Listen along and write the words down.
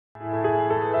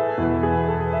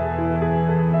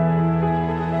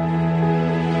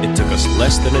us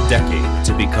less than a decade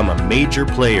to become a major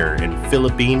player in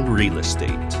Philippine real estate.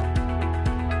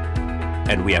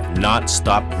 And we have not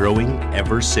stopped growing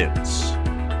ever since.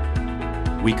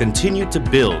 We continue to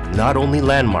build not only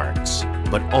landmarks,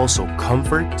 but also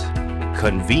comfort,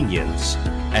 convenience,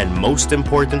 and most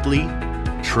importantly,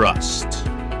 trust.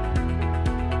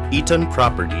 Eton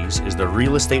Properties is the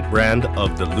real estate brand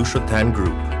of the Eton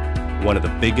Group, one of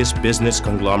the biggest business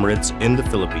conglomerates in the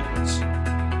Philippines.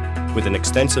 With an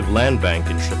extensive land bank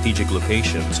in strategic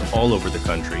locations all over the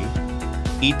country,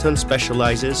 Eton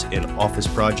specializes in office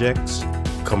projects,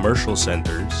 commercial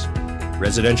centers,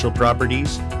 residential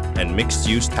properties, and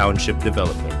mixed-use township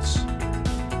developments.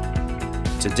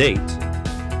 To date,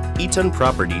 Eton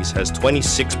Properties has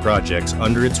 26 projects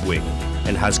under its wing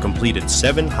and has completed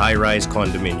 7 high-rise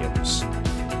condominiums,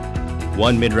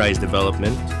 1 mid-rise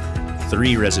development,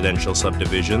 3 residential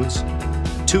subdivisions,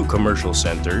 2 commercial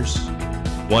centers,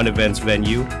 1 events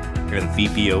venue, and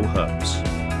VPO hubs.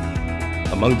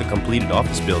 Among the completed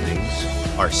office buildings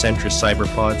are Centris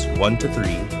Cyberpods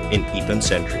 1-3 in Eton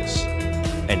Centris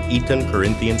and Eton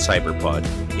Corinthian Cyberpod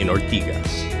in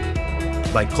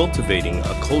Ortigas. By cultivating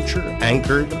a culture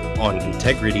anchored on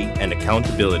integrity and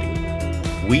accountability,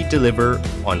 we deliver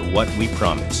on what we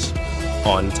promise,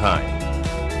 on time,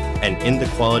 and in the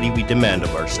quality we demand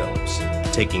of ourselves,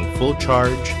 taking full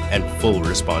charge and full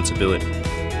responsibility.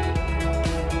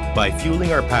 By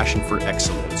fueling our passion for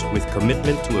excellence with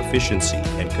commitment to efficiency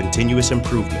and continuous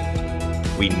improvement,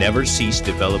 we never cease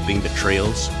developing the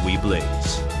trails we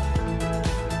blaze.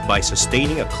 By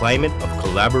sustaining a climate of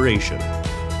collaboration,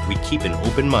 we keep an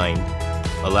open mind,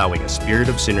 allowing a spirit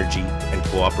of synergy and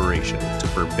cooperation to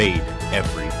pervade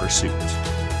every pursuit.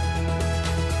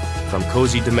 From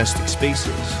cozy domestic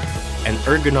spaces and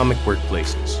ergonomic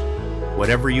workplaces,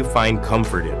 whatever you find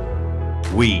comfort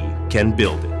in, we can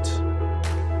build it.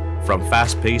 From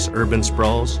fast-paced urban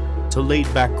sprawls to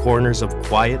laid-back corners of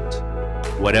quiet,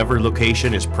 whatever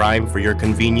location is prime for your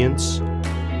convenience,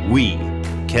 we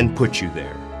can put you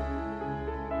there.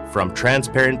 From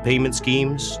transparent payment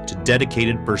schemes to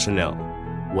dedicated personnel,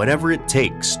 whatever it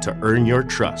takes to earn your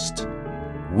trust,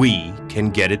 we can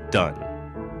get it done.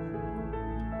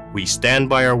 We stand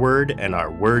by our word, and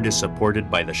our word is supported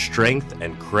by the strength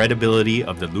and credibility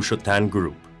of the Eton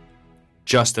Group.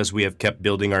 Just as we have kept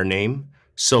building our name,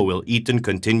 so will Eton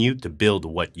continue to build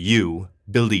what you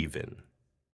believe in.